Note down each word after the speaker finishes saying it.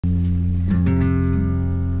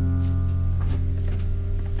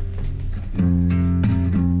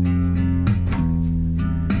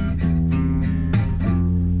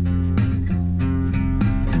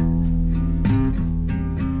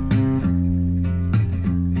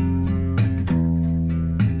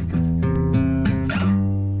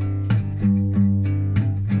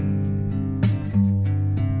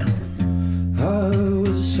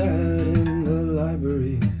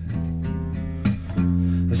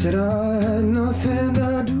said I had nothing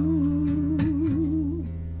to do.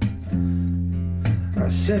 I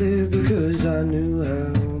said it because I knew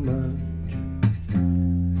how much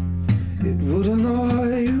it would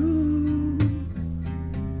annoy you.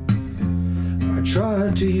 I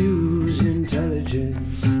tried to use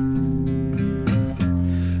intelligence.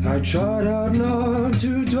 I tried hard not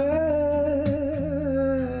to dwell.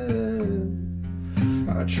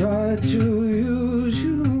 I tried to use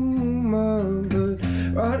humor, but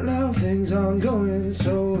right now things aren't going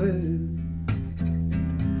so well.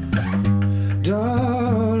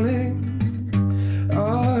 Darling,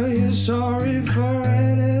 are you sorry for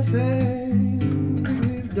anything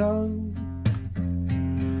we've done?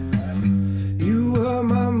 You were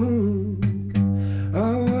my moon,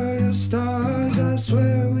 I were your stars. I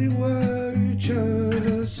swear we were each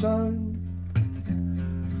other's sun.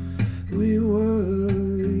 We were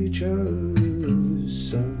each other's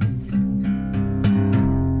sun.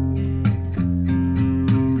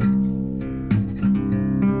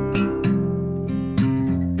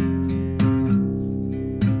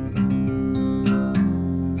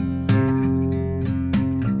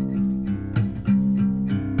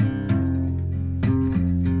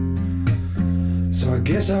 So I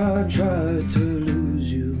guess I tried to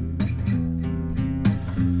lose you,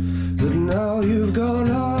 but now you've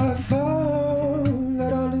gone. I found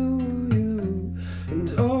that I knew you,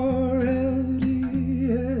 and already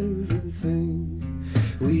everything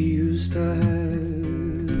we used to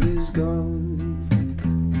have is gone.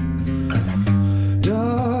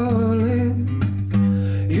 Darling,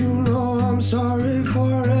 you know I'm sorry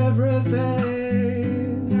for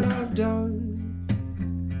everything that I've done.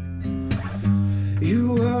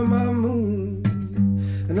 You were my moon,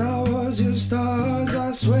 and I was your stars.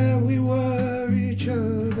 I swear we were each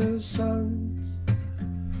other's suns.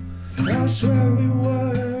 I swear we were